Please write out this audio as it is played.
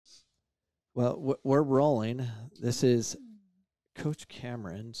Well, we're rolling. This is Coach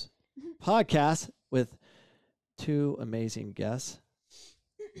Cameron's podcast with two amazing guests,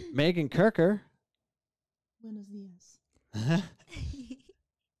 Megan Kirker. Buenos dias.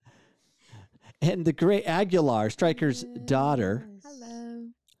 And the great Aguilar, Striker's daughter. Hello.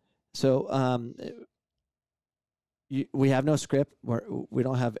 So we have no script. We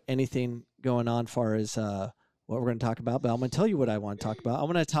don't have anything going on far as what we're going to talk about, but I'm going to tell you what I want to talk about. I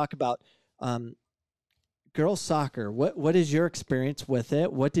want to talk about girls soccer. What is your experience with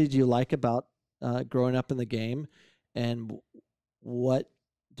it? What did you like about growing up in the game? And what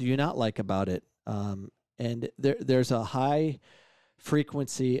do you not like about it? And there's a high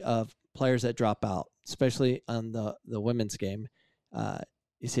frequency of players that drop out, especially on the women's game.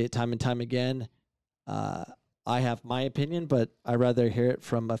 You see it time and time again. I have my opinion, but I'd rather hear it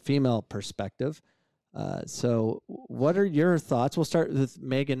from a female perspective. So what are your thoughts? We'll start with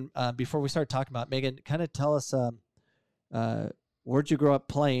Megan. Before we start talking about Megan, kind of tell us where'd you grow up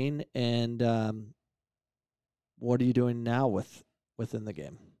playing, and what are you doing now within the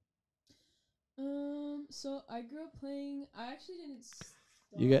game? So I grew up playing. I actually didn't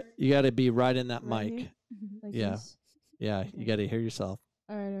start. You got to be right in that right mic. here? Like Yeah. this? Yeah, Okay. you got to hear yourself.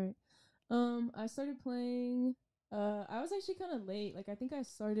 All right. I started playing. I was actually kind of late. Like I think I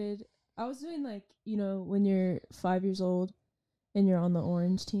was doing like, when you're 5 years old and you're on the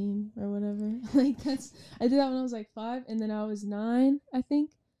orange team or whatever. I did that when I was like 5, and then I was 9, I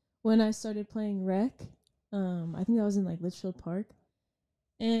think, when I started playing rec. I think that was in like Litchfield Park.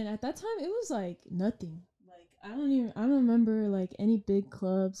 And at that time it was like nothing. Like I don't remember like any big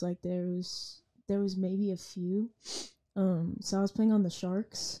clubs. Like there was maybe a few. So I was playing on the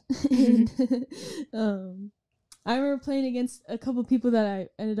Sharks. And I remember playing against a couple people that I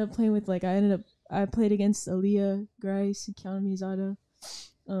ended up playing with. Like I played against Aaliyah, Grice, and Kiana Miyazata,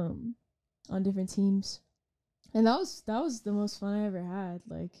 on different teams. And that was the most fun I ever had.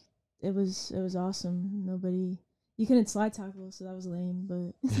 Like it was awesome. You couldn't slide tackle, so that was lame,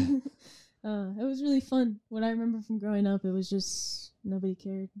 but it was really fun. What I remember from growing up, it was just nobody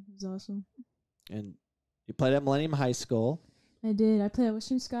cared. It was awesome. And you played at Millennium High School. I did. I played at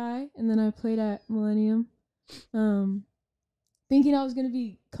Western Sky, and then I played at Millennium, thinking I was going to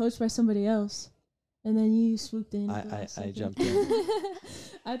be coached by somebody else, and then you swooped in. I jumped in.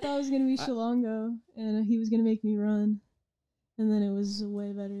 I thought it was going to be Shalongo, and he was going to make me run, and then it was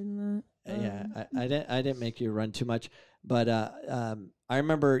way better than that. I didn't make you run too much, but I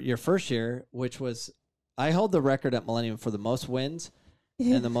remember your first year, which was I hold the record at Millennium for the most wins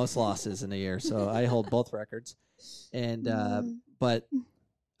and the most losses in a year. So I hold both records. And but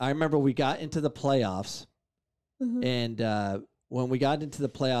I remember we got into the playoffs, and when we got into the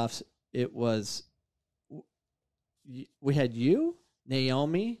playoffs, it was we had you,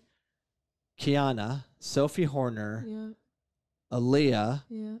 Naomi, Kiana, Sophie Horner, Aaliyah.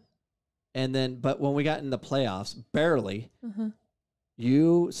 Yeah. And then, but when we got in the playoffs, barely,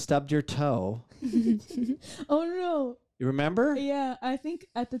 you stubbed your toe. Oh, no. You remember? Yeah, I think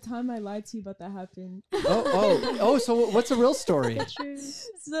at the time I lied to you about that happened. So what's the real story?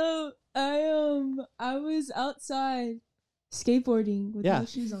 So I was outside skateboarding with no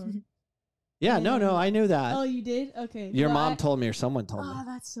shoes on. Yeah, no, I knew that. Oh, you did? Okay. Your mom told me or someone told me. Oh,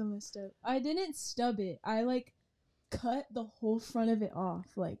 that's so messed up. I didn't stub it. I cut the whole front of it off.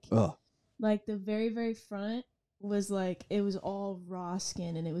 Like the very, very front was like, it was all raw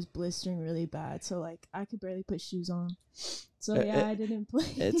skin and it was blistering really bad. So like I could barely put shoes on. So I didn't play.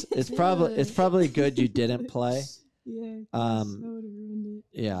 It's probably good you didn't play. Yeah. I would have ruined it.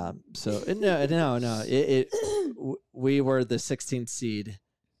 Yeah. So no. We were the 16th seed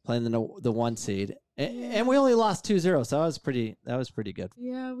playing the 1 seed, and we only lost 2-0. So that was pretty good.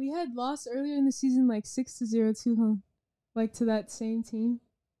 Yeah, we had lost earlier in the season like 6-0 too, huh? Like to that same team.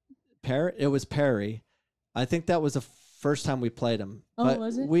 It was Perry. I think that was the first time we played him. Oh, but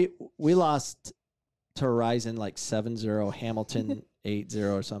was it? We lost to Horizon like 7-0, Hamilton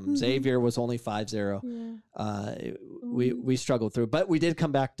 8-0 or something. Xavier was only 5-0. Yeah. We struggled through, but we did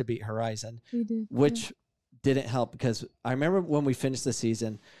come back to beat Horizon. We did. Which didn't help because I remember when we finished the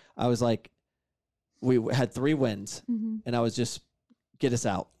season, I was like, we had 3 wins, and I was just, get us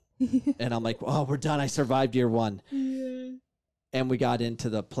out. And I'm like, oh, we're done. I survived year 1. Yeah. And we got into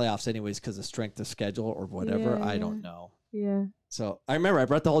the playoffs anyways because of strength of schedule or whatever. I don't know. Yeah. So I remember I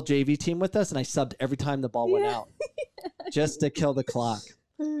brought the whole JV team with us, and I subbed every time the ball went out just to kill the clock.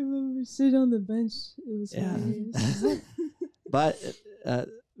 I remember sitting on the bench. It was hilarious. But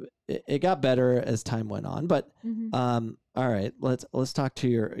it got better as time went on. But all right, let's talk to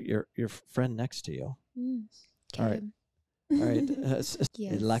your friend next to you. Yes. All right. All right. Yes.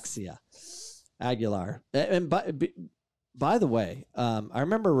 Lexia. Aguilar. And by the way, I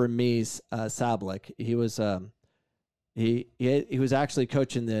remember Ramiz Sablik. He was he was actually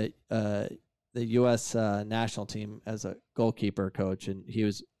coaching the U.S. National team as a goalkeeper coach, and he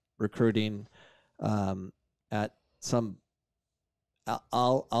was recruiting at some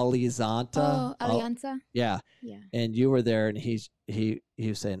Alizanta. Oh, Alianza. Yeah. Yeah. And you were there, and he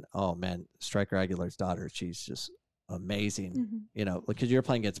was saying, "Oh man, Striker Aguilar's daughter, she's just amazing." Mm-hmm. You know, because you're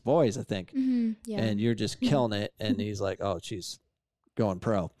playing against boys, I think, Yeah. and you're just killing it. And he's like, "Oh, she's going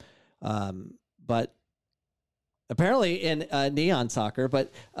pro," but apparently in neon soccer.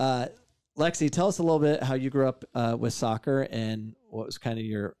 But Lexi, tell us a little bit how you grew up with soccer and what was kind of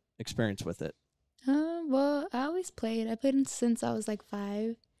your experience with it. Well, I always played. I played since I was like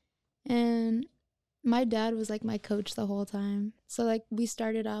 5, and my dad was like my coach the whole time. So like we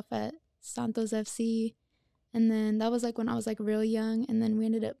started off at Santos FC, and then that was like when I was like real young, and then we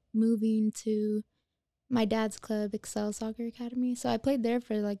ended up moving to my dad's club, Excel Soccer Academy. So I played there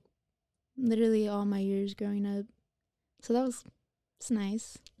for like literally all my years growing up. So it's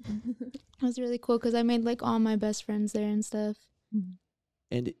nice. It was really cool because I made like all my best friends there and stuff.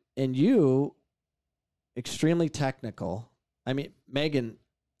 And you, extremely technical. I mean, Megan,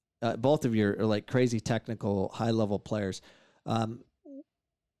 both of you are like crazy technical, high level players.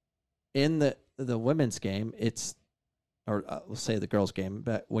 In the women's game, or we'll say the girls' game,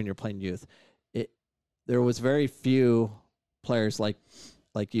 but when you're playing youth, there was very few players like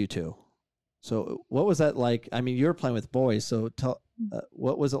you two. So what was that like? I mean, you were playing with boys, so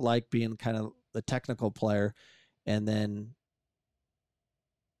what was it like being kind of the technical player, and then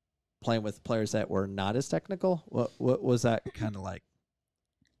playing with players that were not as technical? What was that kind of like?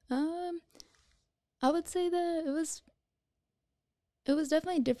 I would say that it was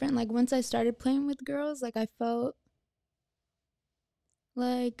definitely different. Like once I started playing with girls, like I felt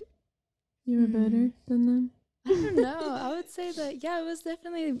like you were better than them. I don't know. I would say that it was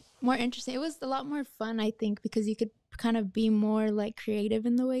definitely more interesting. It was a lot more fun, I think, because you could kind of be more like creative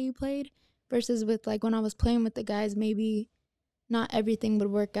in the way you played versus with like when I was playing with the guys, maybe not everything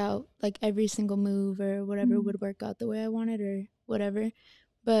would work out, like every single move or whatever would work out the way I wanted or whatever.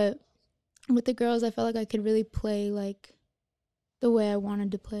 But with the girls, I felt like I could really play like the way I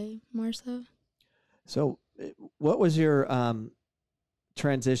wanted to play more so. So what was your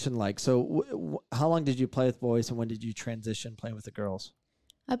transition like? So how long did you play with boys, and when did you transition playing with the girls?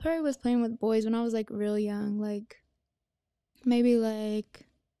 I probably was playing with boys when I was like real young, like maybe like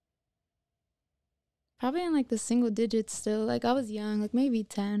probably in like the single digits still. Like I was young, like maybe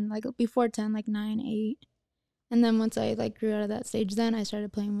 10, like before 10, like 9, 8. And then once I like grew out of that stage, then I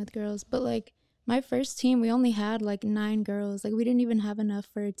started playing with girls. But like my first team, we only had like 9 girls. Like we didn't even have enough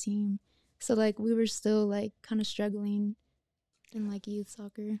for a team. So like we were still like kind of struggling in like youth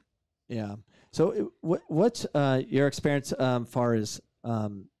soccer. Yeah. So what's your experience far as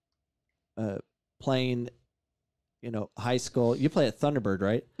playing, high school? You play at Thunderbird,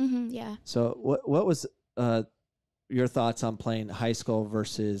 right? Yeah. So what was your thoughts on playing high school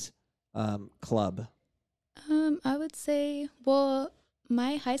versus club? I would say, well,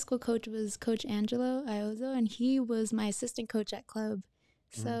 my high school coach was Coach Angelo Iozo, and he was my assistant coach at club.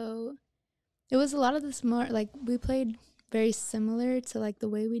 So it was a lot of this more, like, we played very similar to, like, the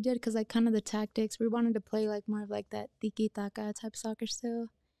way we did, because, like, kind of the tactics, we wanted to play, like, more of, like, that tiki-taka type soccer still.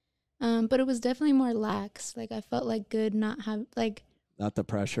 But it was definitely more lax. Like, I felt, like, good not have, like... Not the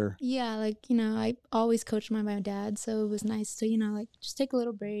pressure. Yeah, like, I always coached my dad, so it was nice to, like, just take a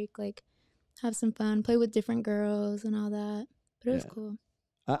little break, like, have some fun, play with different girls and all that. But it was cool.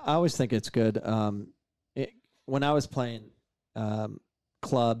 I always think it's good. When I was playing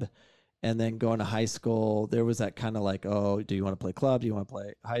club and then going to high school, there was that kind of like, oh, do you want to play club? Do you want to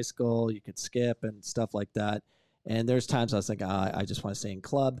play high school? You could skip and stuff like that. And there's times I was thinking, I just want to stay in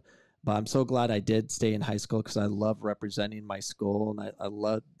club. But I'm so glad I did stay in high school because I love representing my school, and I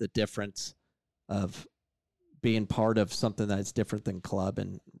love the difference of being part of something that's different than club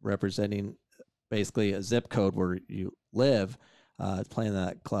and representing basically a zip code where you live, playing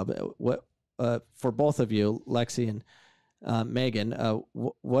that club. What for both of you, Lexi and Megan,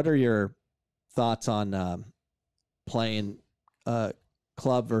 what are your thoughts on playing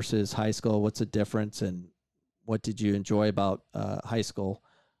club versus high school? What's the difference, and what did you enjoy about high school,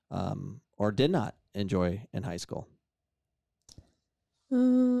 or did not enjoy in high school?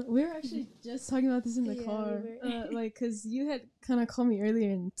 We were actually just talking about this in the car, like, because you had kind of called me earlier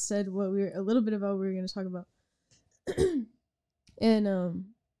and said a little bit about what we were going to talk about. And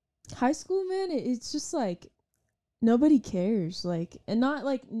high school, man, it's just like nobody cares, like, and not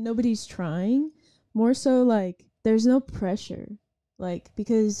like nobody's trying, more so like there's no pressure, like,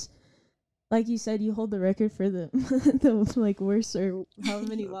 because like you said, you hold the record for the the like worst or how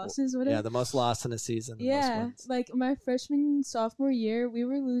many losses, whatever. Yeah, the most loss in a season. The most Yeah, wins. like my freshman sophomore year, we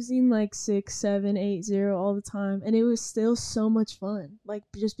were losing like 6-7-8-0 all the time, and it was still so much fun. Like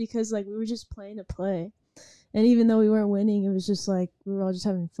just because like we were just playing to play, and even though we weren't winning, it was just like we were all just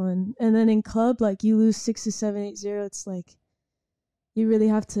having fun. And then in club, like you lose 6-7-8-0, it's like you really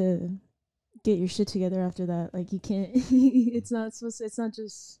have to get your shit together after that. Like you can't. It's not supposed to, it's not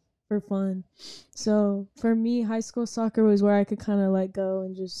just for fun. So for me, high school soccer was where I could kind of let go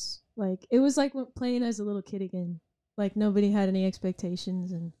and just like it was like playing as a little kid again. Like nobody had any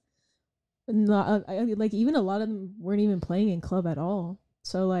expectations, and like even a lot of them weren't even playing in club at all.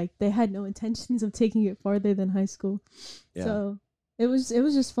 So like they had no intentions of taking it farther than high school. Yeah. So it was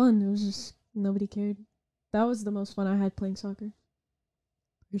just fun. It was just nobody cared. That was the most fun I had playing soccer.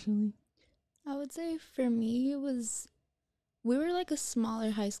 Personally. I would say for me, we were like a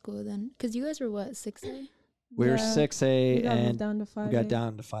smaller high school then, because you guys were what, 6A? We were 6A we got moved and down to 5A. we got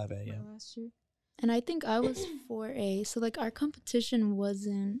down to 5A. Yeah. Last year. And I think I was 4A, so like our competition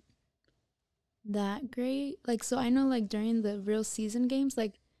wasn't that great. Like, so I know like during the real season games,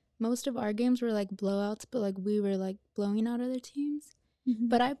 like most of our games were like blowouts, but like we were like blowing out other teams. Mm-hmm.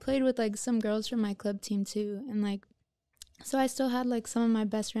 But I played with like some girls from my club team too, and like so I still had like some of my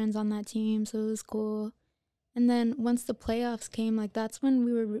best friends on that team, so it was cool. And then once the playoffs came, like that's when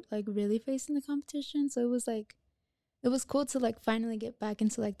we were like really facing the competition. So it was cool to like finally get back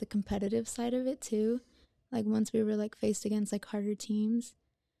into like the competitive side of it too. Like once we were like faced against like harder teams.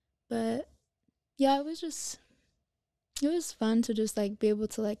 But yeah, it was fun to just like be able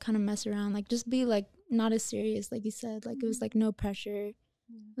to like kind of mess around, like just be like not as serious, like you said. Like it was like no pressure. It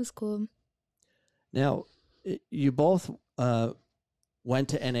was cool. Now, you both went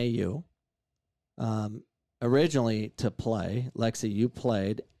to NAU originally to play. Lexi, you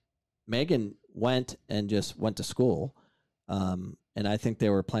played. Megan went to school. And I think they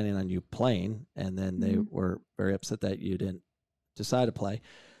were planning on you playing, and then they were very upset that you didn't decide to play.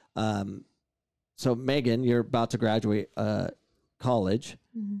 So Megan, you're about to graduate college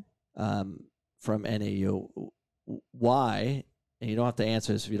from NAU. Why, and you don't have to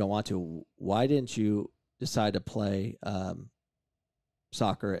answer this if you don't want to, why didn't you decide to play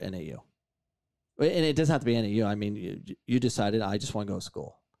soccer at NAU? And it doesn't have to be NAU. I mean, you decided, I just want to go to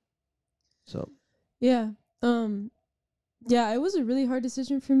school. So. Yeah. Yeah, it was a really hard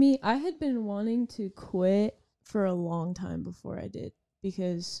decision for me. I had been wanting to quit for a long time before I did,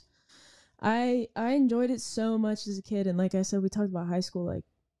 because I enjoyed it so much as a kid, and like I said, we talked about high school, like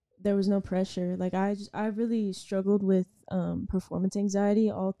there was no pressure. Like I really struggled with performance anxiety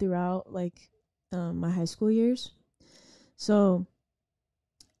all throughout like my high school years. So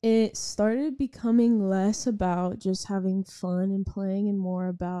it started becoming less about just having fun and playing and more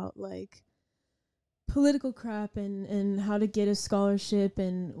about like political crap and how to get a scholarship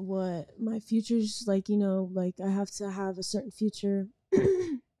and what my future's like, you know, like I have to have a certain future.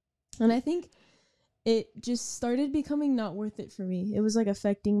 And I think it just started becoming not worth it for me. It was like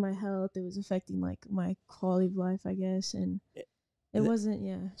affecting my health. It was affecting like my quality of life, I guess. And it wasn't,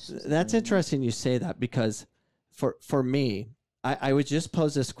 That's interesting you say that, because for me, I would just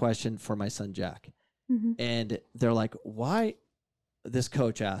pose this question for my son, Jack. Mm-hmm. And they're like, why? This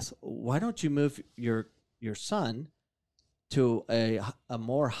coach asked, why don't you move your son to a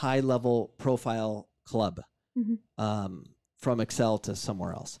more high level profile club from Excel to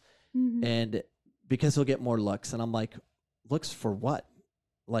somewhere else? And because he'll get more looks. And I'm like, looks for what?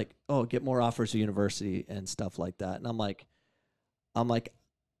 Like, oh, get more offers at university and stuff like that. And I'm like,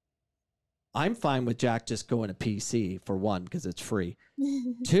 I'm fine with Jack just going to PC, for one, because it's free.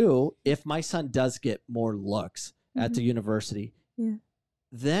 Two, if my son does get more looks at the university,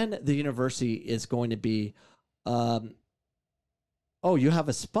 then the university is going to be, oh, you have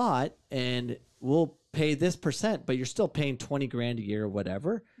a spot and we'll pay this %, but you're still paying 20 grand a year or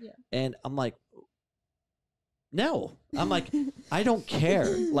whatever. Yeah. And I'm like, no, I'm like, I don't care.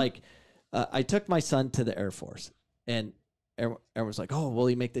 Like, I took my son to the Air Force, and everyone's like, oh, will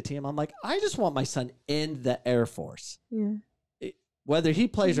he make the team? I'm like, I just want my son in the Air Force. Yeah. Whether he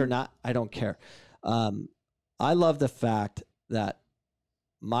plays or not, I don't care. I love the fact that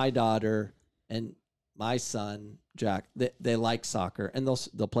my daughter and my son, Jack, they like soccer, and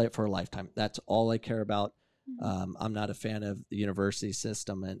they'll play it for a lifetime. That's all I care about. I'm not a fan of the university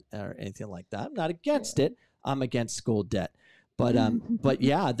system or anything like that. I'm not against it. I'm against school debt. But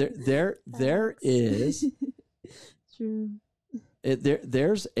yeah, there is True.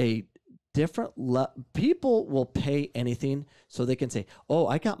 There's a different people will pay anything so they can say, oh,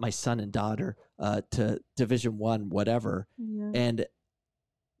 I got my son and daughter to Division I, whatever. Yeah. And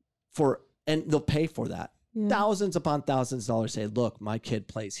for and they'll pay for that. Yeah. Thousands upon thousands of dollars. Say, look, my kid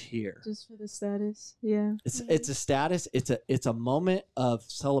plays here. Just for the status. Yeah. It's a status. It's a moment of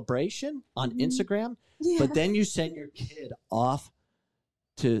celebration on Instagram. Yeah. But then you send your kid off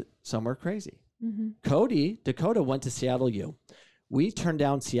to somewhere crazy. Dakota went to Seattle U. We turned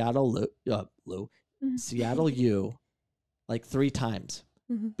down Seattle Seattle U like 3 times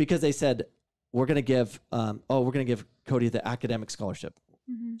because they said we're gonna give Cody the academic scholarship.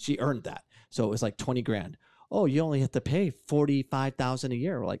 She earned that, so it was like $20,000. Oh, you only have to pay $45,000 a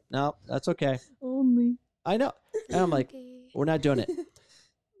year. We're like, no, that's okay. Only. I know, and I'm like, we're not doing it.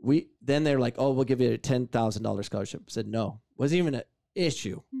 Then they're like, oh, we'll give you a $10,000 scholarship. I said no, wasn't even an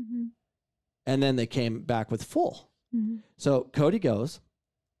issue. And then they came back with full. So Cody goes,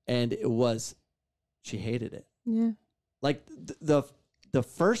 and she hated it. Yeah. Like the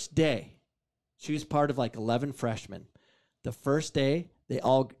first day, she was part of like 11 freshmen. The first day, they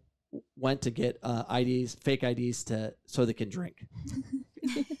all went to get fake IDs so they can drink.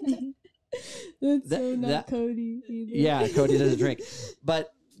 That's not Cody either. Yeah, Cody doesn't drink.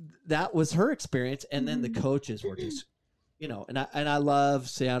 But that was her experience. And then the coaches were just, and I love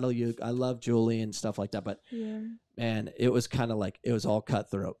Seattle U. I love Julie and stuff like that. But man, it was kind of like it was all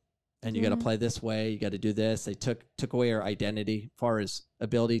cutthroat. And you got to play this way. You got to do this. They took away her identity as far as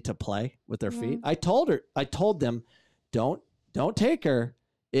ability to play with their feet. I told them, don't take her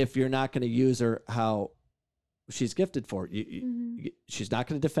if you're not going to use her how she's gifted for. She's not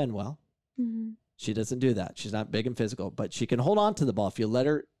going to defend well. She doesn't do that. She's not big and physical, but she can hold on to the ball. If you let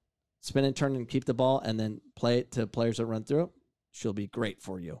her spin and turn and keep the ball and then play it to players that run through it, she'll be great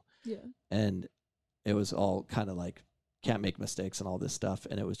for you. Yeah. And it was all kind of like, can't make mistakes and all this stuff.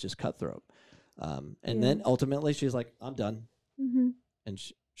 And it was just cutthroat. And then ultimately she's like, I'm done. And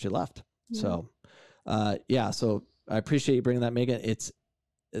she left. Yeah. So, so I appreciate you bringing that, Megan. It's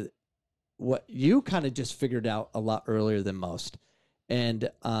what you kind of just figured out a lot earlier than most. And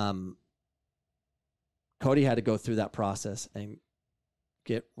Cody had to go through that process and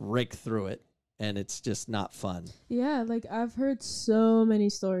get raked through it. And it's just not fun. Yeah. Like I've heard so many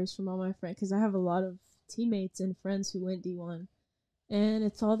stories from all my friends because I have a lot of teammates and friends who went D1, and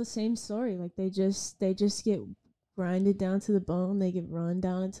it's all the same story. Like they just get grinded down to the bone. They get run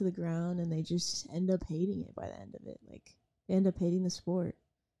down into the ground, and they just end up hating it by the end of it. Like they end up hating the sport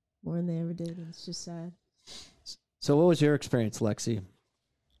more than they ever did, and it's just sad. So what was your experience, Lexi?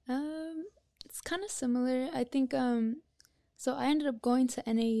 It's kind of similar. I think so I ended up going to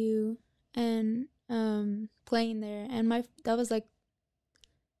NAU and playing there, and that was like,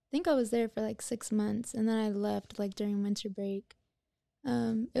 I think I was there for like 6 months, and then I left like during winter break.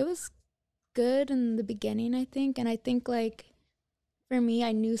 It was good in the beginning, I think, and I think like for me,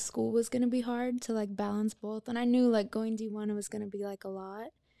 I knew school was gonna be hard to like balance both, and I knew like going D1 was gonna be like a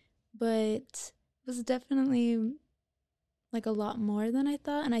lot, but it was definitely like a lot more than I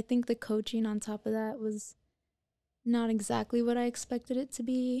thought, and I think the coaching on top of that was not exactly what I expected it to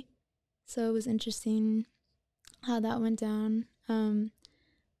be, so it was interesting how that went down.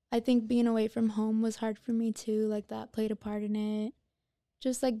 I think being away from home was hard for me too. Like that played a part in it.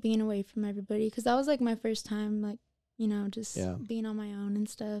 Just like being away from everybody. Because that was like my first time, like, just being on my own and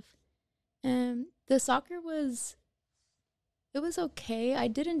stuff. And the soccer it was okay. I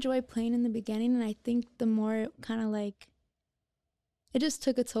did enjoy playing in the beginning. And I think the more it kind of like, it just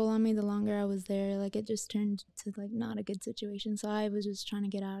took a toll on me the longer I was there. Like it just turned to like not a good situation. So I was just trying to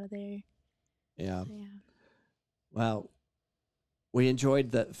get out of there. Yeah. Well, we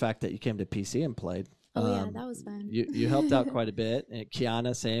enjoyed the fact that you came to PC and played. Oh, yeah, that was fun. You helped out quite a bit. And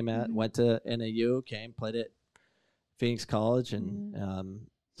Kiana, same, went to NAU, played at Phoenix College, and,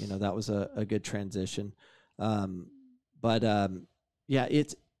 that was a good transition. I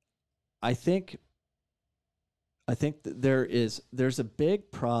think there's a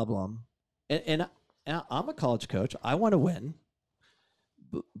big problem, and I'm a college coach. I want to win,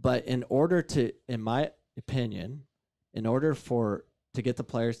 but in my opinion, in order to get the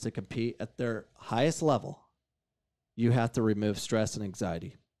players to compete at their highest level, you have to remove stress and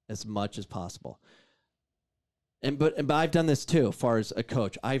anxiety as much as possible. But I've done this too, as far as a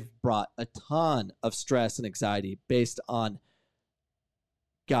coach. I've brought a ton of stress and anxiety based on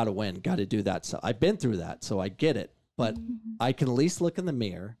got to win, got to do that. So I've been through that, so I get it. But I can at least look in the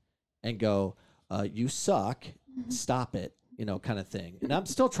mirror and go, you suck, stop it, kind of thing. And I'm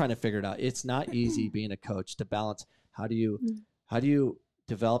still trying to figure it out. It's not easy being a coach to balance. How do you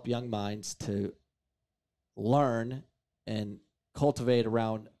develop young minds to learn and cultivate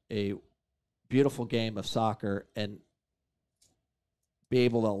around a beautiful game of soccer and be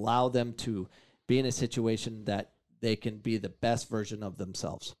able to allow them to be in a situation that they can be the best version of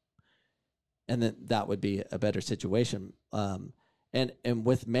themselves? and then that would be a better situation. And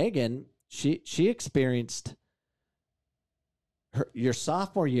with Megan, she experienced your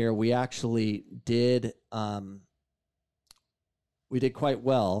sophomore year. We actually did quite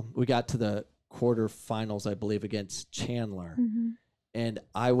well. We got to the quarterfinals, I believe, against Chandler, and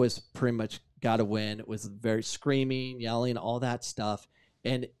I was pretty much got to win. It was very screaming, yelling, all that stuff,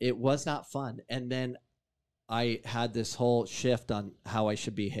 and it was not fun. And then I had this whole shift on how I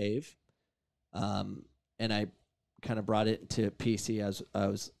should behave. And I kind of brought it to PC as I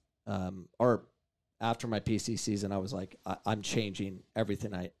was, or after my PC season, I was like, I'm changing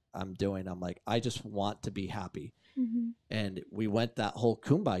everything I'm doing. I'm like, I just want to be happy. And we went that whole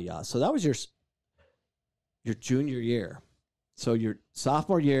kumbaya. So that was your junior year. So your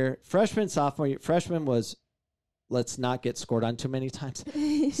sophomore year, sophomore year, freshman was, let's not get scored on too many times.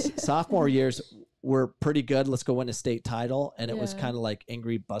 Sophomore years were pretty good. Let's go win a state title. And it was kind of like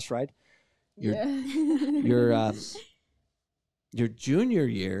angry bus ride. Your junior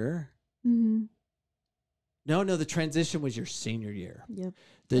year. No, the transition was your senior year. Yep.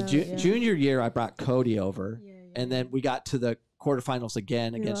 The junior year, I brought Cody over, and then we got to the quarterfinals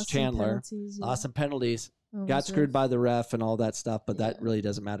again against Chandler. Lost some penalties. Got screwed by the ref and all that stuff, but that really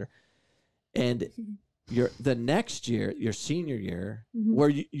doesn't matter. And the next year, your senior year, where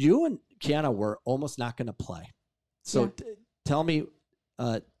you and Kiana were almost not going to play. So tell me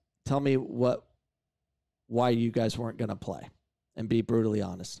why you guys weren't going to play, and be brutally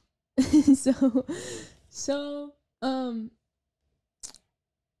honest.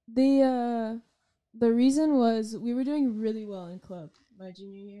 The reason was we were doing really well in club my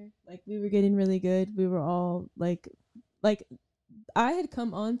junior year. Like, we were getting really good. We were all like me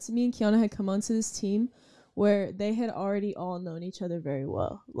and Kiana had come onto this team where they had already all known each other very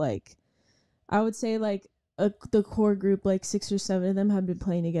well. Like, I would say like the core group, like 6 or 7 of them had been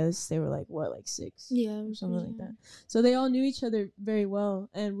playing together since they were like 6 or something like that. So they all knew each other very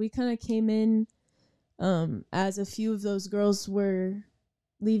well, and we kind of came in as a few of those girls were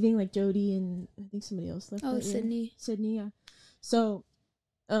leaving, like Jody and I think somebody else left. Sydney, yeah. So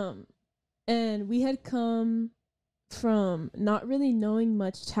and we had come from not really knowing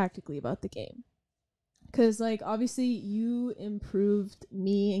much tactically about the game, because like obviously you improved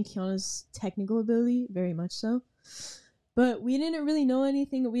me and Kiana's technical ability very much so, but we didn't really know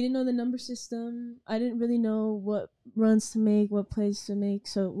anything. We didn't know the number system. I didn't really know what runs to make, what plays to make,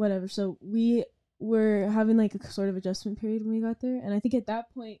 so whatever. So we were having like a sort of adjustment period when we got there, and I think at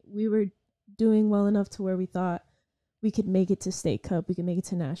that point we were doing well enough to where we thought we could make it to state cup, we could make it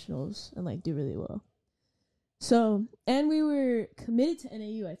to nationals and like do really well. So, and we were committed to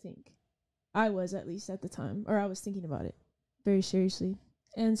NAU, I think. I was, at least at the time, or I was thinking about it very seriously.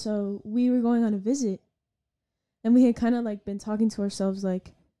 And so we were going on a visit, and we had kind of like been talking to ourselves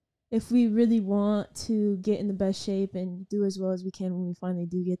like, if we really want to get in the best shape and do as well as we can when we finally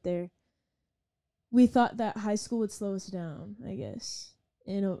do get there, we thought that high school would slow us down, I guess,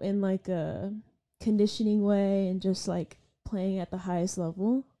 in like a conditioning way and just like playing at the highest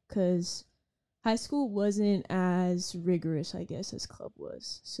level, because high school wasn't as rigorous, I guess, as club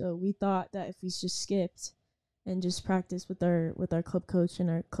was. So we thought that if we just skipped and just practiced with our club coach and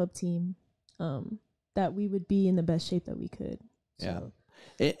our club team, that we would be in the best shape that we could. So.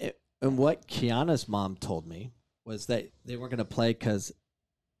 Yeah. And what Kiana's mom told me was that they weren't going to play because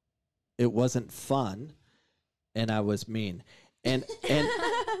it wasn't fun, and I was mean, and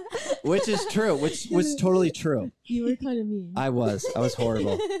which is true, which was totally true. You were kind of mean. I was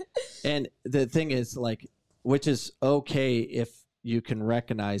horrible. And the thing is, like, which is okay if you can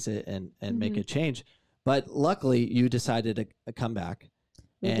recognize it and make a change. But luckily, you decided to come back.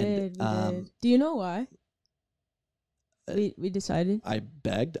 We did. Do you know why? We decided. I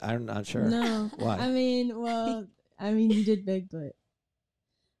begged. I'm not sure. No. Why? I mean, you did beg, but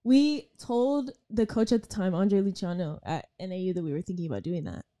we told the coach at the time, Andre Luciano at NAU, that we were thinking about doing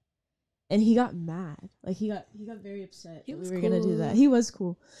that. And he got mad. Like, he got very upset that we were going to do that. He was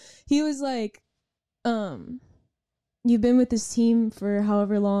cool. He was like, you've been with this team for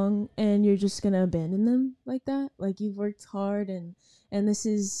however long, and you're just going to abandon them like that? Like, you've worked hard, and this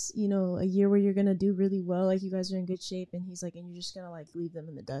is, a year where you're going to do really well. Like, you guys are in good shape. And he's like, and you're just going to, like, leave them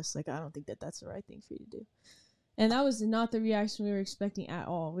in the dust. Like, I don't think that that's the right thing for you to do. And that was not the reaction we were expecting at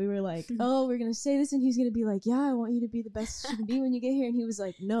all. We were like, oh, we're going to say this, and he's going to be like, yeah, I want you to be the best you can be when you get here. And he was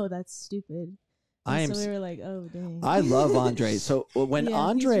like, no, that's stupid. So we were like, oh, dang. I love Andre. So when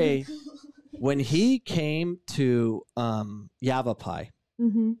Andre, when he came to Yavapai,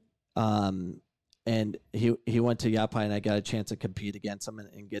 and he went to Yavapai, and I got a chance to compete against him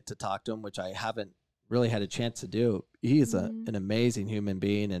and get to talk to him, which I haven't really had a chance to do. He is an amazing human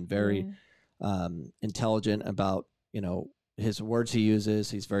being and very intelligent about, his words he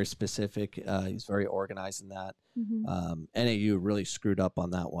uses. He's very specific. He's very organized in that. NAU really screwed up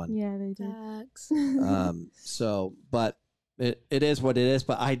on that one. Yeah, they did. Facts. But it is what it is.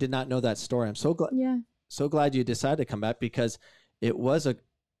 But I did not know that story. I'm so glad. Yeah, So glad you decided to come back, because it was a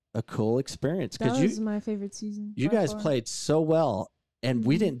cool experience. that Because was my favorite season. you by guys far. played so well, and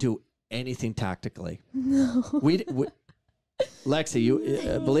we Mhm. didn't do anything tactically. No. we Lexi, you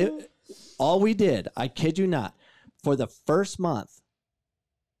believe all we did, I kid you not, for the first month,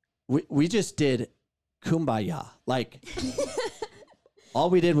 we just did kumbaya. Like, all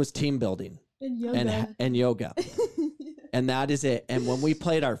we did was team building and yoga. and yoga. And that is it. And when we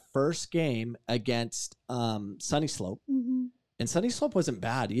played our first game against Sunny Slope, and Sunny Slope wasn't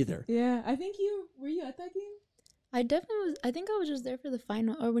bad either. Yeah, I think were you at that game? I definitely was. I think I was just there for the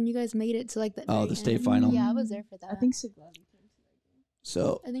final, or when you guys made it to like the Oh, very the state end. final? Yeah, I was there for that. I think Siglali came to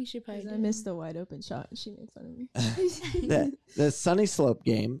So I think she probably that did. I missed the wide open shot and she made fun of me. the Sunny Slope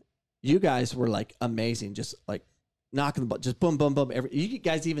game, you guys were like amazing, just like knocking the ball, just boom, boom, boom. You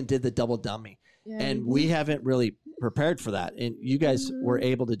guys even did the double dummy, Yeah, and we haven't really prepared for that, and you guys were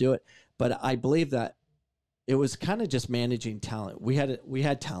able to do it. But I believe that it was kind of just managing talent. We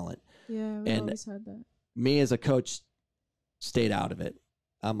had talent. Yeah, we and always had that. Me as a coach stayed out of it.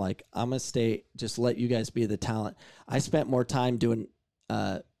 I'm like, I'm gonna stay, just let you guys be the talent. I spent more time doing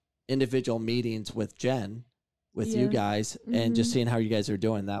individual meetings with Jen, with you Yeah. guys, and just seeing how you guys are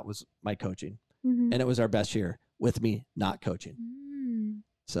doing. That was my coaching, and it was our best year with me not coaching.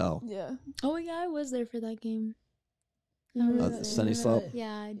 So Yeah. Oh yeah, I was there for that game. Oh, the Sunny Slope.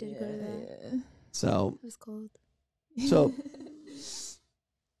 Yeah, I did go to that. So It was cold. So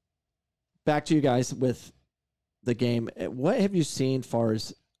back to you guys with the game. What have you seen far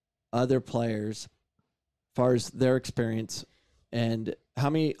as other players, far as their experience, and how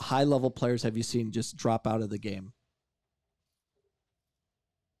many high-level players have you seen just drop out of the game?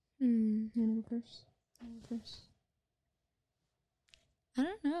 First. I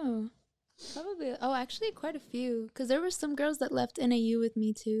don't know. Probably. Oh, actually, quite a few. Because there were some girls that left NAU with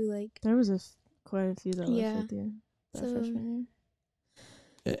me too. Like, There was quite a few that Yeah. left with you that So- freshman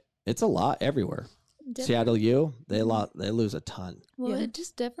year. It's a lot everywhere. Seattle U, they lose a ton. Well, Yeah. it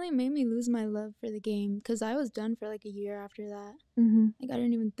just definitely made me lose my love for the game because I was done for like a year after that. Mm-hmm. Like, I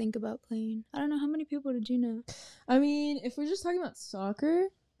didn't even think about playing. I don't know, how many people did you know? I mean, if we're just talking about soccer,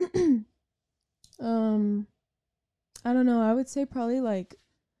 I don't know. I would say probably like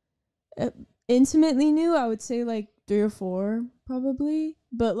intimately new. I would say like 3 or 4 probably,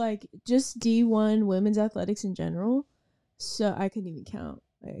 but like just D1 women's athletics in general. So I couldn't even count.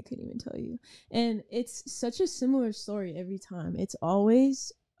 Like, I couldn't even tell you. And it's such a similar story every time. It's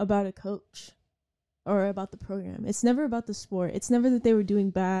always about a coach or about the program. It's never about the sport. It's never that they were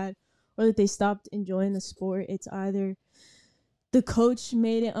doing bad or that they stopped enjoying the sport. It's either the coach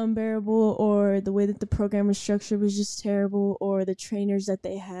made it unbearable, or the way that the program was structured was just terrible, or the trainers that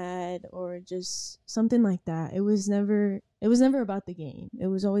they had, or just something like that. It was never about the game. It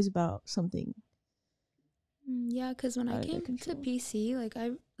was always about something. Yeah, because when I Out of their came to control.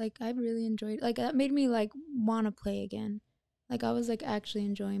 PC, I really enjoyed. Like, that made me like want to play again. Like, I was like actually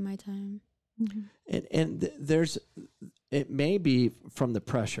enjoying my time. And there's, it may be from the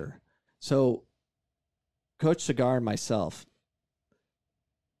pressure. So Coach Cigar and myself,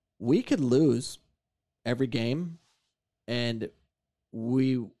 we could lose every game and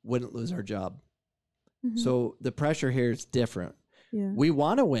we wouldn't lose our job. So the pressure here is different. Yeah. We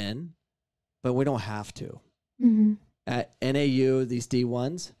want to win, but we don't have to. Mm-hmm. At NAU, these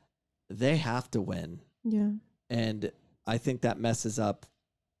D1s, they have to win. Yeah. And I think that messes up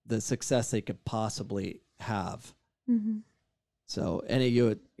the success they could possibly have. Mm-hmm. So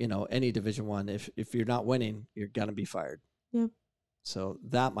NAU, any Division I, if you're not winning, you're gonna be fired. Yep. So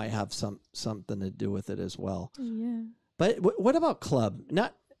that might have something to do with it as well. Yeah. But what about club?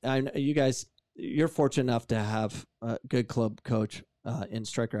 I know you guys, you're fortunate enough to have a good club coach in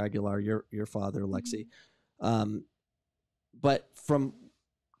Kirker Aguilar, your father, Lexi. But from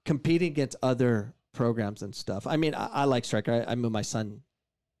competing against other programs and stuff, I mean, I like Kirker. I moved my son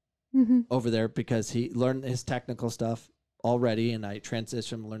over there because he learned his technical stuff already, and I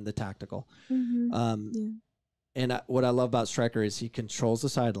transitioned and learned the tactical. Yeah. And what I love about Striker is he controls the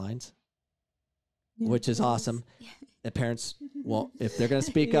sidelines, Yeah. which is awesome. The parents, well, if they're going to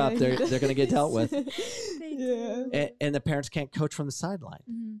speak up, they're going to get dealt with. Yeah. And the parents can't coach from the sideline.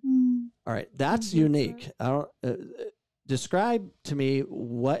 Mm. All right, that's Mhm. unique. I don't describe to me,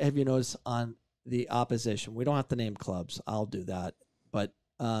 what have you noticed on the opposition? We don't have to name clubs. I'll do that. But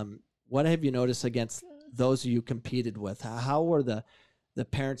what have you noticed against those you competed with? How were the the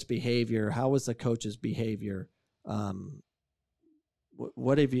parents' behavior? How was the coach's behavior?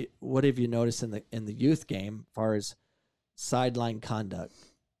 What have you noticed in the youth game as far as sideline conduct?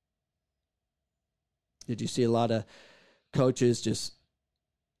 Did you see a lot of coaches just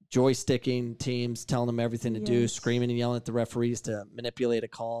joysticking teams, telling them everything to do, screaming and yelling at the referees to manipulate a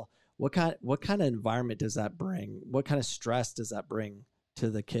call? What kind of environment does that bring? What kind of stress does that bring to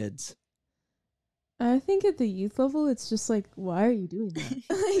the kids? I think at the youth level, it's just like, why are you doing that?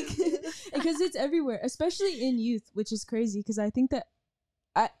 Like, because it's everywhere, especially in youth, which is crazy. Because I think that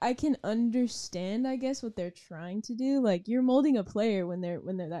I can understand, I guess, what they're trying to do. Like, you're molding a player when they're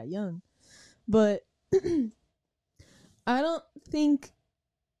that young, but I don't think,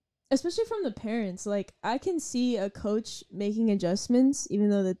 especially from the parents, like, I can see a coach making adjustments, even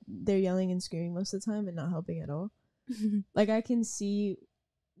though that they're yelling and screaming most of the time and not helping at all. Like, I can see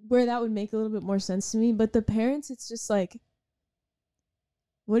where that would make a little bit more sense to me. But the parents, it's just like,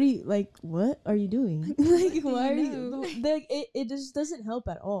 what are you doing? Like, why are you, like, it just doesn't help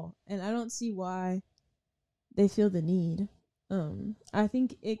at all. And I don't see why they feel the need. I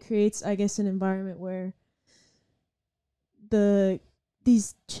think it creates, I guess, an environment where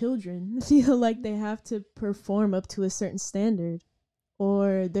these children feel like they have to perform up to a certain standard,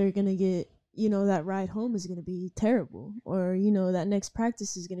 or they're gonna get, that ride home is gonna be terrible, or that next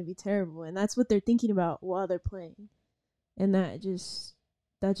practice is gonna be terrible, and that's what they're thinking about while they're playing, and that just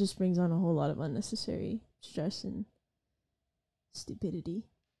brings on a whole lot of unnecessary stress and stupidity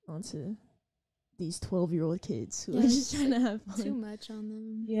onto these 12-year-old kids who are just trying to have fun. Too much on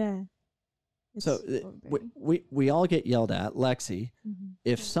them. Yeah. So we all get yelled at. Lexi,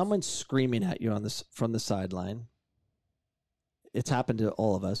 if someone's screaming at you from the sideline, it's happened to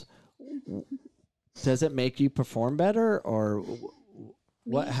all of us. Does it make you perform better, or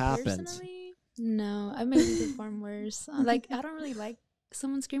what happens? Personally, no, I make me perform worse. Like, I don't really like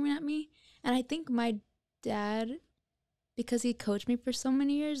someone screaming at me, and I think my dad, because he coached me for so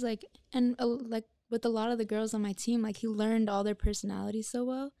many years, like, and like with a lot of the girls on my team, like, he learned all their personalities so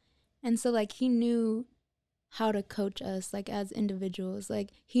well. And so, like, he knew how to coach us, like, as individuals.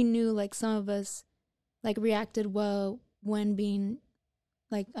 Like, he knew, like, some of us, like, reacted well when being,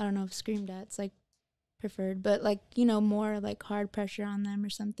 like, I don't know if screamed at, it's, like, preferred. But, like, more, like, hard pressure on them or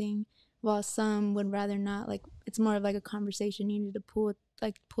something. While some would rather not. Like, it's more of, like, a conversation. You need to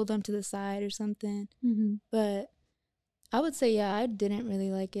pull them to the side or something. Mm-hmm. But I would say, yeah, I didn't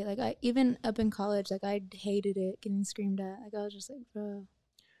really like it. Like, even up in college, like, I hated it, getting screamed at. Like, I was just like, bro.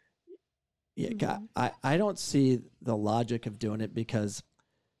 Yeah, I don't see the logic of doing it because,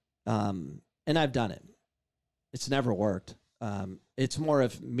 and I've done it. It's never worked. It's more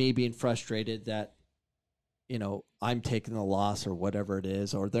of me being frustrated that, I'm taking the loss or whatever it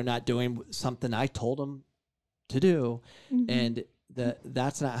is, or they're not doing something I told them to do, and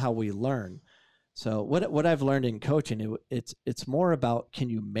that's not how we learn. So what I've learned in coaching, it's more about, can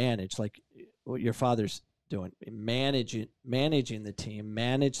you manage, like what your father's doing, managing the team,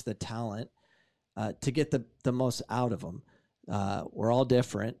 manage the talent. To get the most out of them. We're all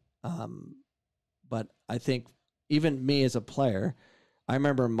different. But I think even me as a player, I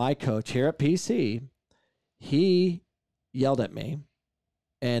remember my coach here at PC, he yelled at me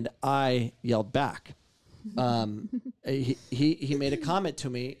and I yelled back. He made a comment to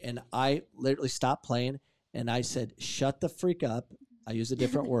me and I literally stopped playing and I said, "Shut the freak up." I used a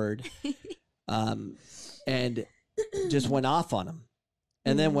different word. And just went off on him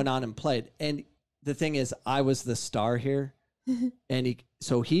and then went on and played. And the thing is, I was the star here, and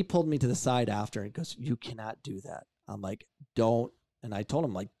he pulled me to the side after and goes, "You cannot do that." I'm like, "Don't," and I told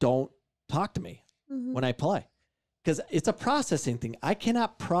him, like, "Don't talk to me when I play," because it's a processing thing. I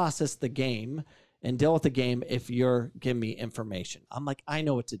cannot process the game and deal with the game if you're giving me information. I'm like, I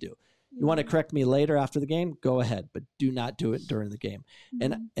know what to do. You want to correct me later after the game? Go ahead, but do not do it during the game.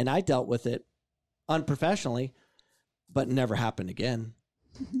 And I dealt with it unprofessionally, but it never happened again.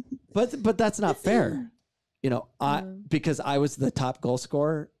 But that's not fair. Because I was the top goal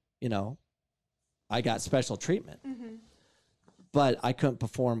scorer, I got special treatment. But I couldn't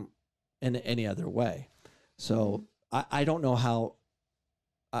perform in any other way. So I don't know how,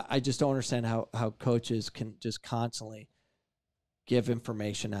 I just don't understand how coaches can just constantly give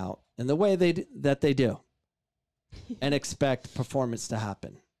information out in the way that they do and expect performance to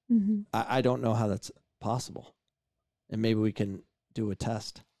happen. I don't know how that's possible. And maybe we can do a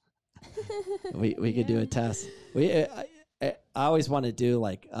test. we could do a test. I always want to do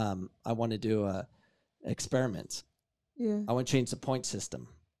I want to do experiments. Yeah. I want to change the point system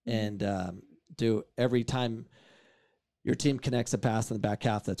and do every time your team connects a pass in the back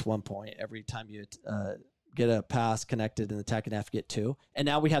half, that's 1 point. Every time you get a pass connected in the attack and have to get 2. And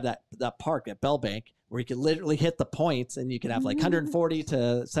now we have that park at Bell Bank where you can literally hit the points and you can have like 140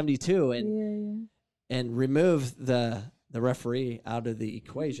 to 72 and remove the referee out of the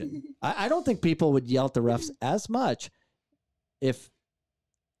equation. I don't think people would yell at the refs as much if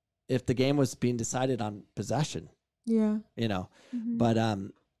the game was being decided on possession. Yeah. You know, but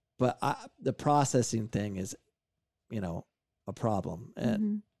the processing thing is, you know, a problem.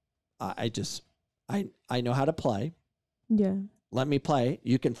 And I know how to play. Yeah. Let me play.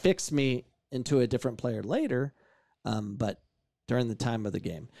 You can fix me into a different player later, but during the time of the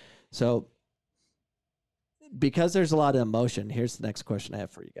game. So because there's a lot of emotion, here's the next question I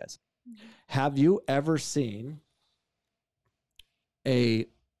have for you guys. Have you ever seen a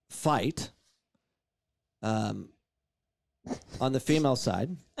fight on the female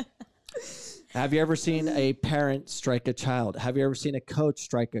side? Have you ever seen a parent strike a child? Have you ever seen a coach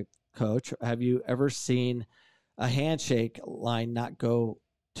strike a coach? Have you ever seen a handshake line not go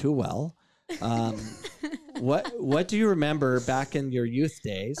too well? What do you remember back in your youth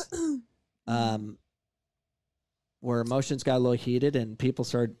days where emotions got a little heated and people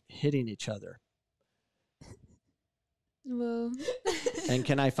started hitting each other? Well, and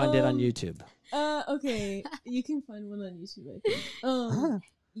can I find it on YouTube? Okay, you can find one on YouTube, I think.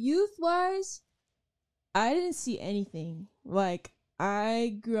 Youth-wise, I didn't see anything. Like,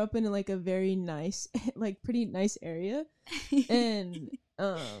 I grew up in like a very nice, like pretty nice area, and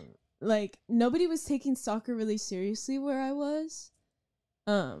like nobody was taking soccer really seriously where I was.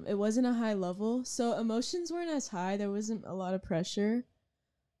 It wasn't a high level, so emotions weren't as high. There wasn't a lot of pressure.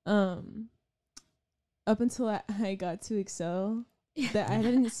 Up until I got to Excel, that I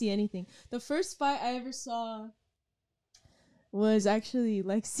didn't see anything. The first fight I ever saw was actually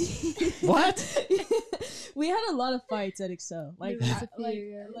Lexi. What? We had a lot of fights at Excel.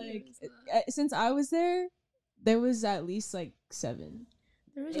 Since I was there was at least like 7.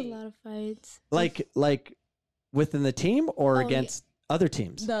 There was a lot of fights. Like within the team or against other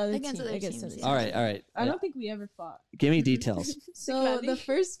teams? The other Against team. other Against teams, other yeah. All right. I don't think we ever fought. Give me details. So the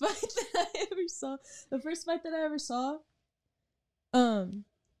first fight that I ever saw,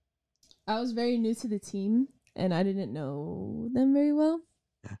 I was very new to the team and I didn't know them very well.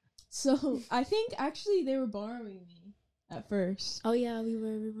 So I think actually they were borrowing me at first. Oh yeah, we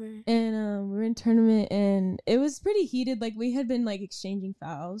were. And we were in tournament and it was pretty heated. Like we had been like exchanging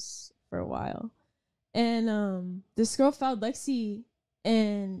fouls for a while. And this girl fouled Lexi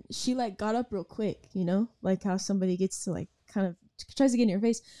and she like got up real quick, you know? Like how somebody gets to like kind of tries to get in your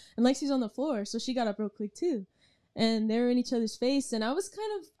face. And Lexi's on the floor, so she got up real quick too. And they were in each other's face and I was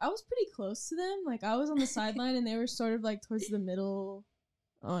pretty close to them. Like I was on the sideline and they were sort of like towards the middle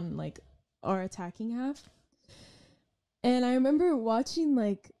on like our attacking half. And I remember watching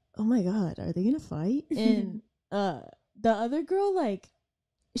like, oh my god, are they gonna fight? And the other girl, like,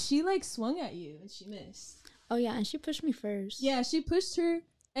 she like swung at you and she missed. Oh yeah, and she pushed me first. Yeah, she pushed her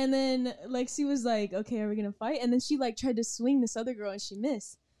and then Lexi was like, okay, are we gonna fight? And then she like tried to swing this other girl and she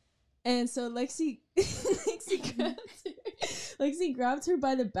missed. And so Lexi grabbed her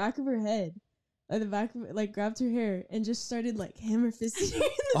by the back of her head. Like grabbed her hair and just started like hammer fisting her in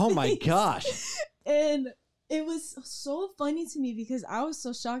the Oh my face. gosh. And it was so funny to me because I was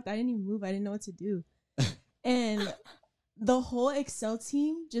so shocked. I didn't even move. I didn't know what to do. And the whole Excel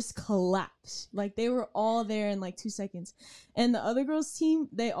team just collapsed. Like they were all there in like 2 seconds. And the other girls' team,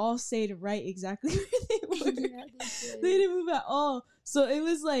 they all stayed right exactly where they were. Yeah, They didn't move at all. So it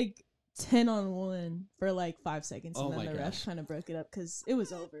was like 10-on-1 for like 5 seconds. Oh and then my the gosh. ref kind of broke it up because it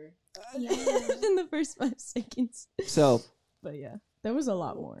was over Yeah. in the first 5 seconds. So, But yeah, there was a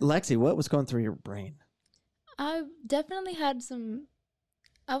lot more. Lexi, what was going through your brain? I definitely had some.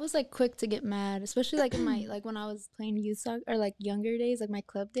 I was like quick to get mad, especially like in my like when I was playing youth soccer or like younger days, like my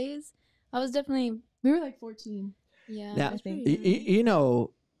club days. I was definitely We were like 14. yeah. Now, I was pretty you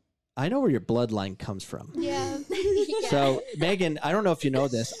know, I know where your bloodline comes from. young. Yeah. Yeah. So, Megan, I don't know if you know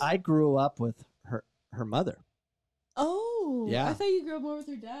this. I grew up with her mother. Oh, Yeah. I thought you grew up more with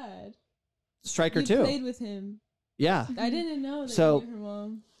her dad. Striker You too. played with him. Yeah. I didn't know that So- you knew her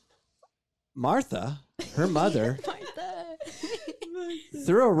mom. Martha, her mother, Martha.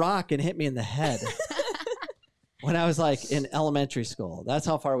 threw a rock and hit me in the head when I was like in elementary school. That's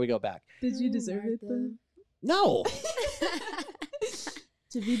how far we go back. Did you deserve it though? No.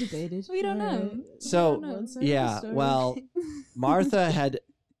 To be debated. We don't know. Alright. So, No. One side of the yeah, story. well, Martha had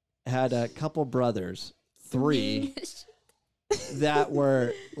a couple brothers, 3, that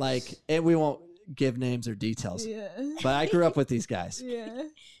were like, and we won't give names or details, Yeah. but I grew up with these guys. Yeah.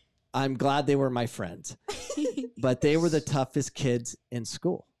 I'm glad they were my friends, but they were the toughest kids in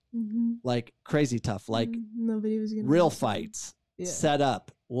school. like crazy tough, like nobody was gonna real mess with him. fights set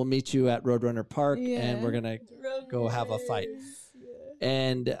up. We'll meet you at Roadrunner Park and we're gonna go have a fight.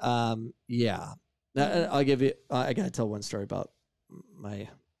 And I'll give you. I gotta tell one story about my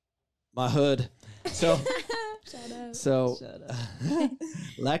hood. So Shut up.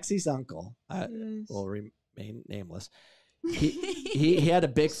 Lexi's uncle will remain nameless. He had a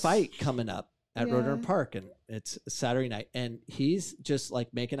big fight coming up at Roadrunner Park, and it's Saturday night, and he's just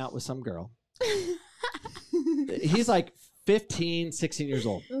like making out with some girl. He's like 15, 16 years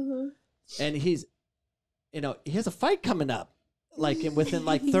old, and he's, he has a fight coming up, like within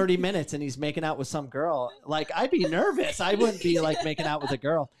like 30 minutes, and he's making out with some girl. Like, I'd be nervous. I wouldn't be like making out with a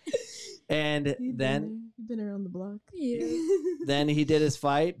girl. And then you've been around the block. Yeah. Then he did his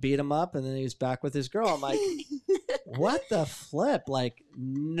fight, beat him up, and then he was back with his girl. I'm like, what the flip? Like,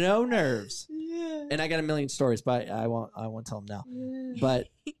 no nerves. Yeah. And I got a million stories, but I won't tell them now. Yeah. But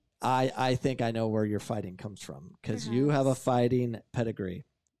I think I know where your fighting comes from, because you have a fighting pedigree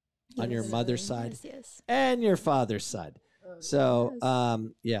on your mother's side and your father's side. So,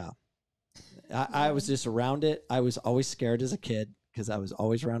 I was just around it. I was always scared as a kid because I was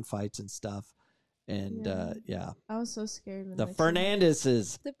always around fights and stuff. And I was so scared when the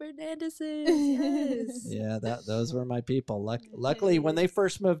Fernandezes. The Fernandezes, yes. Yeah, those were my people. Luckily, when they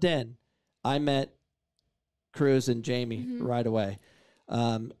first moved in, I met Cruz and Jamie right away.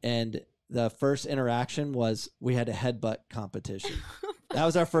 And the first interaction was we had a headbutt competition. That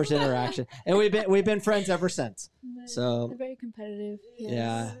was our first interaction, and we've been friends ever since. So they're very competitive. Yes.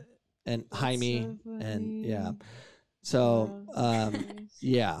 Yeah, and Jaime, so and so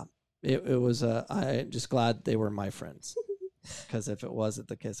it was. I'm just glad they were my friends, because if it wasn't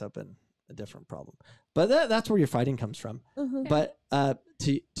the case, I've been a different problem. But that's where your fighting comes from. But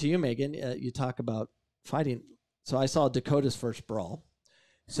to you, Megan, you talk about fighting. So I saw Dakota's first brawl.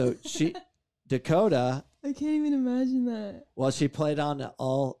 So Dakota. I can't even imagine that. Well, she played on an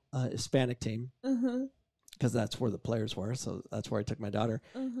all Hispanic team because that's where the players were. So that's where I took my daughter.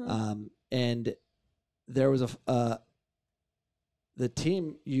 And there was the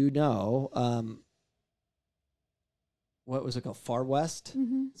team, what was it called? Far West.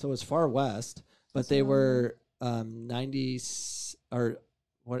 So it was Far West, but they were 90s or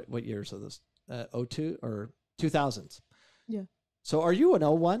what years are those? 02 or 2000s. Yeah. So are you an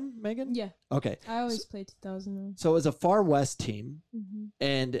 01, Megan? Yeah. Okay. I always played 2000. So it was a Far West team,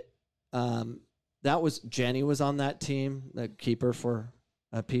 and that was Jenny was on that team, the keeper for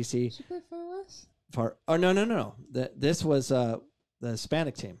PC. She played Far West? No. This was the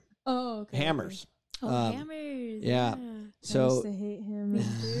Hispanic team. Oh, okay. Hammers. Oh, Hammers. Yeah. So I used to hate Hammers.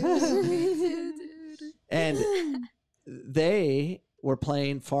 And they were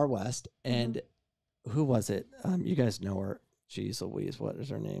playing Far West, and who was it? You guys know her. Jeez Louise, what is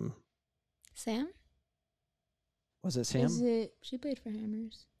her name? Sam? Was it Sam? She played for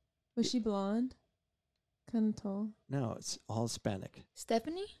Hammers. Was she blonde? Kind of tall? No, it's all Hispanic.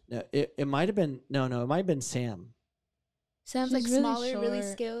 Stephanie? No, it might have been, it might have been Sam. Sam's She's like really smaller, short. really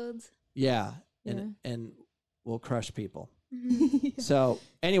skilled. Yeah, and will crush people. So,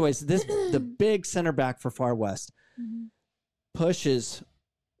 anyways, the big center back for Far West pushes,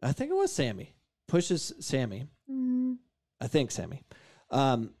 I think it was Sammy, pushes Sammy. I think Sammy.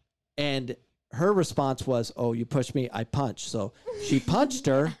 And her response was, "Oh, you pushed me, I punch." So she punched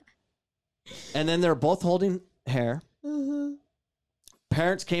her, and then they're both holding hair.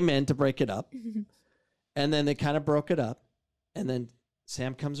 Parents came in to break it up, and then they kind of broke it up. And then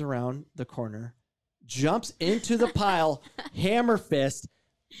Sam comes around the corner, jumps into the pile, hammer fist,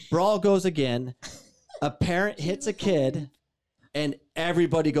 brawl goes again. A parent hits a kid, and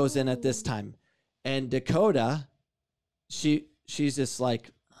everybody goes in at this time. And Dakota, she's just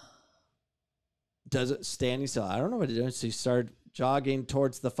like, does it standing still. I don't know what to do. She started jogging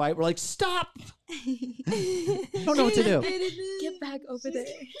towards the fight. We're like, stop! I don't know what to do. Get back over there.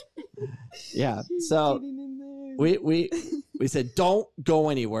 Yeah. So we said, don't go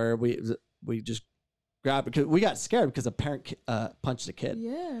anywhere. We just grabbed, because we got scared because a parent punched a kid.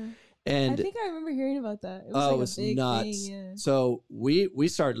 Yeah. And I think I remember hearing about that. It was it like was a big nuts. thing, yeah. So we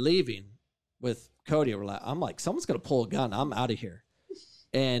started leaving with Cody. I'm like, someone's gonna pull a gun. I'm out of here.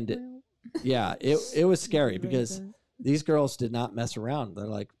 And yeah, it was scary because these girls did not mess around. They're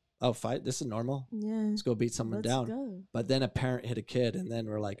like, oh, fight. This is normal. Yeah. Let's go beat someone down. Go. But then a parent hit a kid, and then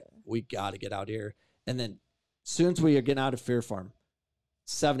we're like, we got to get out here. And then as soon as we are getting out of Fear Farm,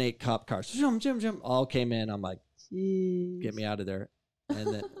 7-8 cop cars, jump, all came in. I'm like, jeez, get me out of there.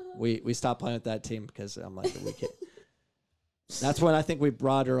 And then we stopped playing with that team because I'm like, we can't. That's when I think we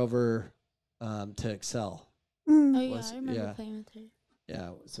brought her over to Excel. Oh, yeah, I remember playing with her.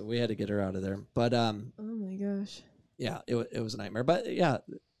 Yeah, so we had to get her out of there. But Oh my gosh. yeah, it was a nightmare. But yeah,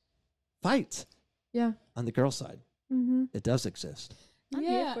 fights Yeah. on the girl side, Mm-hmm. it does exist. I'm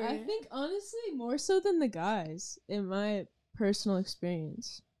here Yeah, for I it. think honestly more so than the guys in my personal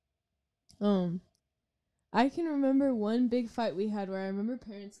experience. I can remember one big fight we had where I remember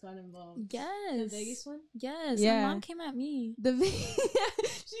parents got involved. Yes. The Vegas one? Yes. Yeah. My mom came at me. She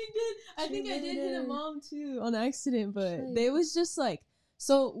did. I She think I really did hit a did. mom too on accident, but Shit. they was just like,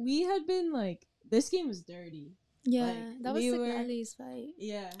 so we had been like, this game was dirty. Yeah. Like, that was we the were- Galley's fight.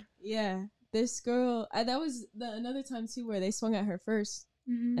 Yeah. This girl, that was another time too where they swung at her first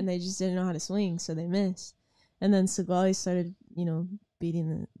Mm-hmm. and they just didn't know how to swing, so they missed. And then Sigali started,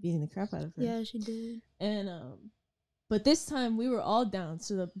 beating the crap out of her. Yeah, she did. And but this time we were all down,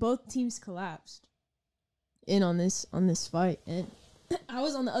 so both teams collapsed in on this fight, and I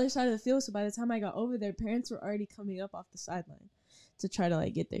was on the other side of the field. So by the time I got over there, parents were already coming up off the sideline to try to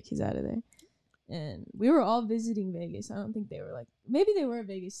like get their kids out of there. And we were all visiting Vegas. I don't think they were like, maybe they were a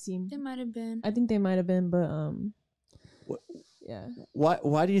Vegas team. They might have been. I think they might have been, but What- yeah.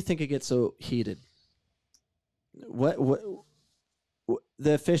 Why do you think it gets so heated? What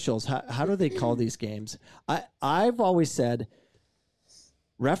the officials, how do they call these games? I've always said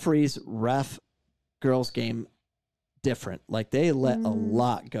referees ref girls game different. Like they let a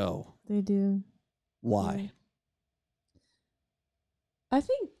lot go. They do. Why? Yeah. I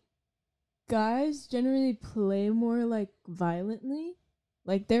think guys generally play more like violently.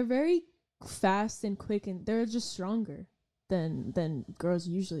 Like they're very fast and quick, and they're just stronger than girls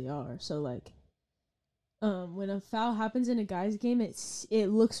usually are. So like when a foul happens in a guy's game, it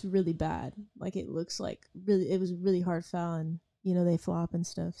looks really bad. Like it looks like it was a really hard foul, and they flop and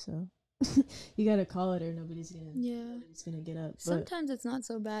stuff. So you gotta call it, or nobody's gonna get up. But Sometimes it's not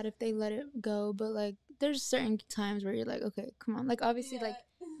so bad if they let it go, but like there's certain times where you're like, okay, come on. Like obviously, like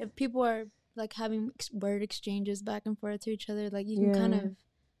if people are like having word exchanges back and forth to each other, like you can kind of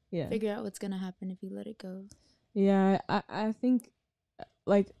figure out what's gonna happen if you let it go. Yeah, I think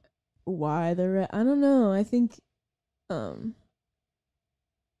like why I don't know. I think it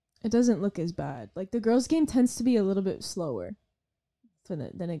doesn't look as bad. Like the girls' game tends to be a little bit slower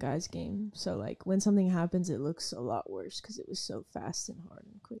than a guy's game. So like when something happens, it looks a lot worse because it was so fast and hard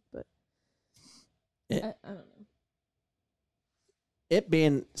and quick. But I don't know. It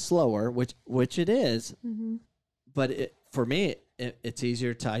being slower, which it is, Mm-hmm. but for me, it's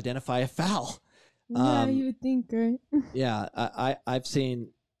easier to identify a foul. Yeah, you would think, right? Yeah, I've seen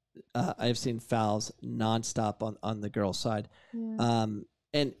fouls nonstop on the girls' side. Yeah.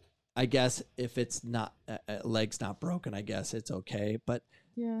 And I guess if it's not leg's not broken, I guess it's okay. But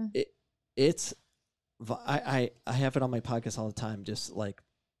Yeah. I have it on my podcast all the time. Just like,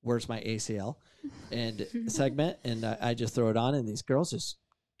 where's my ACL and segment, and I just throw it on, and these girls just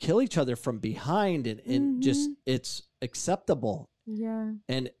kill each other from behind, and just it's acceptable. Yeah.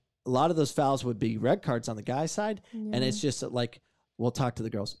 And a lot of those fouls would be red cards on the guy's side, Yeah. and it's just like, we'll talk to the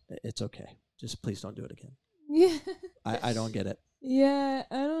girls. It's okay. Just please don't do it again. Yeah. I don't get it. Yeah,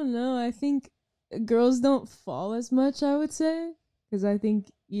 I don't know. I think girls don't fall as much, I would say. Because I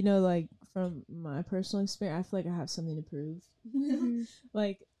think, like, from my personal experience, I feel like I have something to prove.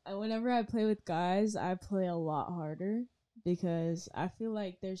 Like, whenever I play with guys, I play a lot harder. Because I feel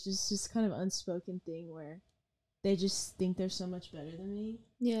like there's just this kind of unspoken thing where they just think they're so much better than me.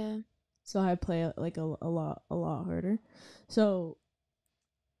 Yeah. So I play, like, a lot harder. So,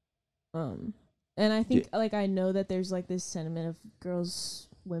 and I think, like, I know that there's, like, this sentiment of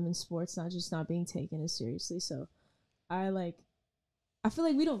women's sports not being taken as seriously. So I feel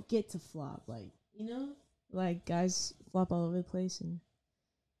like we don't get to flop, like, like guys flop all over the place, and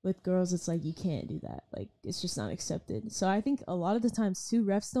with girls, it's like, you can't do that. Like, it's just not accepted. So I think a lot of the times too,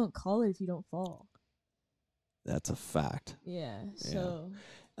 refs don't call it if you don't fall. That's a fact. Yeah. So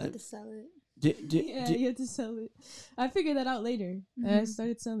You have to sell it. you have to sell it. I figured that out later. And I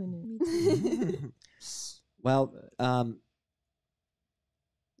started selling it. Well,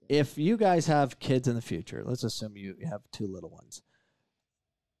 if you guys have kids in the future, let's assume you have two little ones,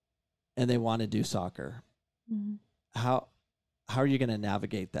 and they want to do soccer, how are you going to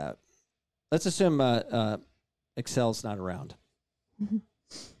navigate that? Let's assume Excel's not around.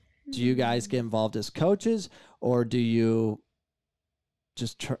 Do you guys get involved as coaches, or do you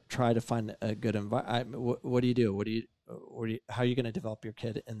just try to find a good environment? What do you do? How are you going to develop your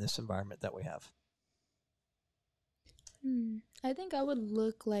kid in this environment that we have? I think I would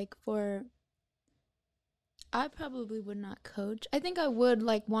look like I probably would not coach. I think I would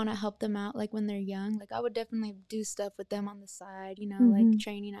like want to help them out like when they're young. Like I would definitely do stuff with them on the side, like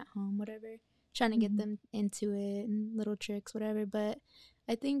training at home, whatever. trying to get them into it and little tricks, whatever. But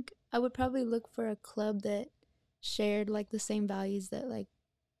I think I would probably look for a club that shared like the same values that like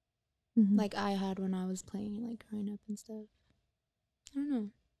I had when I was playing, like growing up and stuff. I don't know.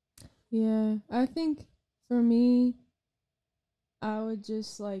 Yeah, I think for me, I would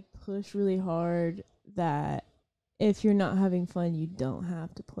just like push really hard that if you're not having fun, you don't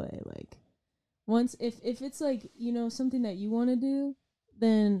have to play. Like once if it's like, you know, something that you want to do,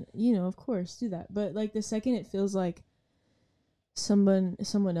 then, you know, of course do that. But like the second it feels like someone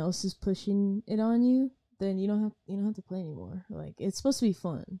else is pushing it on you, then you don't have to play anymore. Like it's supposed to be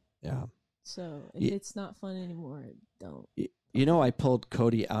fun. Yeah. So if it's not fun anymore, don't. You know, I pulled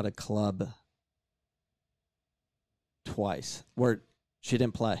Cody out of club twice where she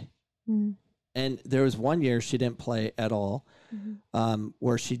didn't play. And there was one year she didn't play at all,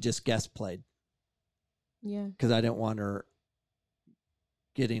 where she just guest played. Yeah. Because I didn't want her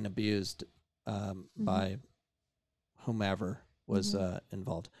getting abused by whomever was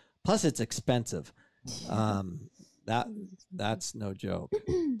involved. Plus, it's expensive. That's no joke.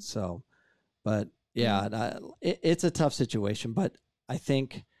 So, but yeah, it's a tough situation. But I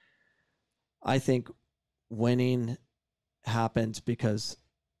think winning happens because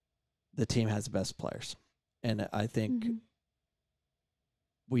the team has the best players, and I think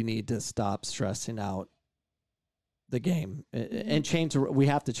we need to stop stressing out the game and change. We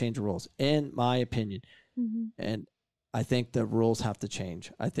have to change the rules, in my opinion, and I think the rules have to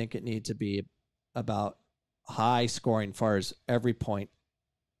change. I think it needs to be about high scoring, far as every point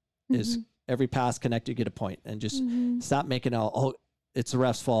is every pass connected, you get a point, and just stop making it's the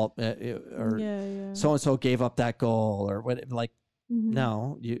ref's fault, or so and so gave up that goal, or what. Like,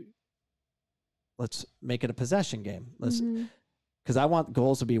 no, let's make it a possession game. Because I want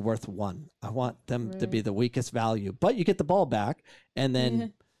goals to be worth one. I want them to be the weakest value, but you get the ball back, and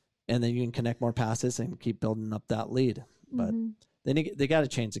then you can connect more passes and keep building up that lead. But they got to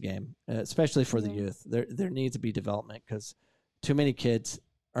change the game, especially for the youth. There needs to be development, because too many kids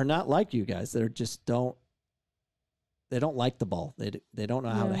are not like you guys. They don't like the ball. They don't know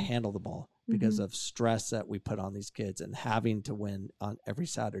how to handle the ball because of stress that we put on these kids and having to win on every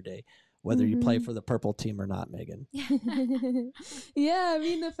Saturday, whether you play for the purple team or not, Megan. Yeah, I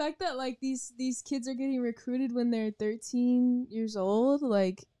mean, the fact that like these kids are getting recruited when they're 13 years old,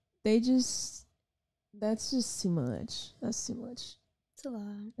 like that's just too much. That's too much. It's a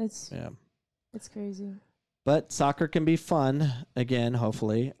lot. It's crazy. But soccer can be fun again,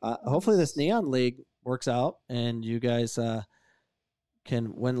 hopefully. Hopefully this Neon League works out and you guys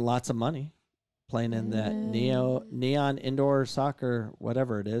can win lots of money playing in that Neon Indoor Soccer,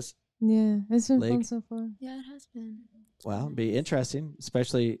 whatever it is. Yeah, it's been League. fun so far. Yeah, it has been. Well, it'd be interesting,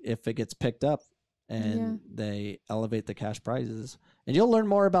 especially if it gets picked up and they elevate the cash prizes. And you'll learn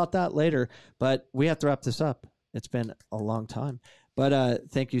more about that later. But we have to wrap this up. It's been a long time.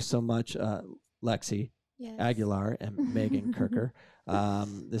 But thank you so much, Lexi Aguilar and Megan Kirker.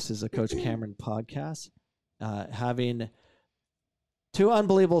 This is a Coach Cameron podcast. Having two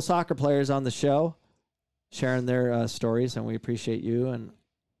unbelievable soccer players on the show, sharing their stories, and we appreciate you and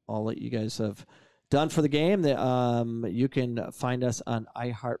all that you guys have done for the game. You can find us on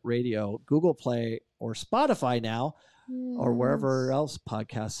iHeartRadio, Google Play, or Spotify now, or wherever else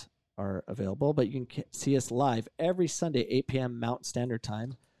podcasts are available. But you can see us live every Sunday, 8 p.m. Mountain Standard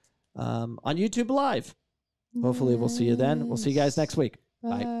Time, on YouTube Live. Hopefully we'll see you then. We'll see you guys next week.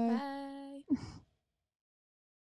 Bye. Bye.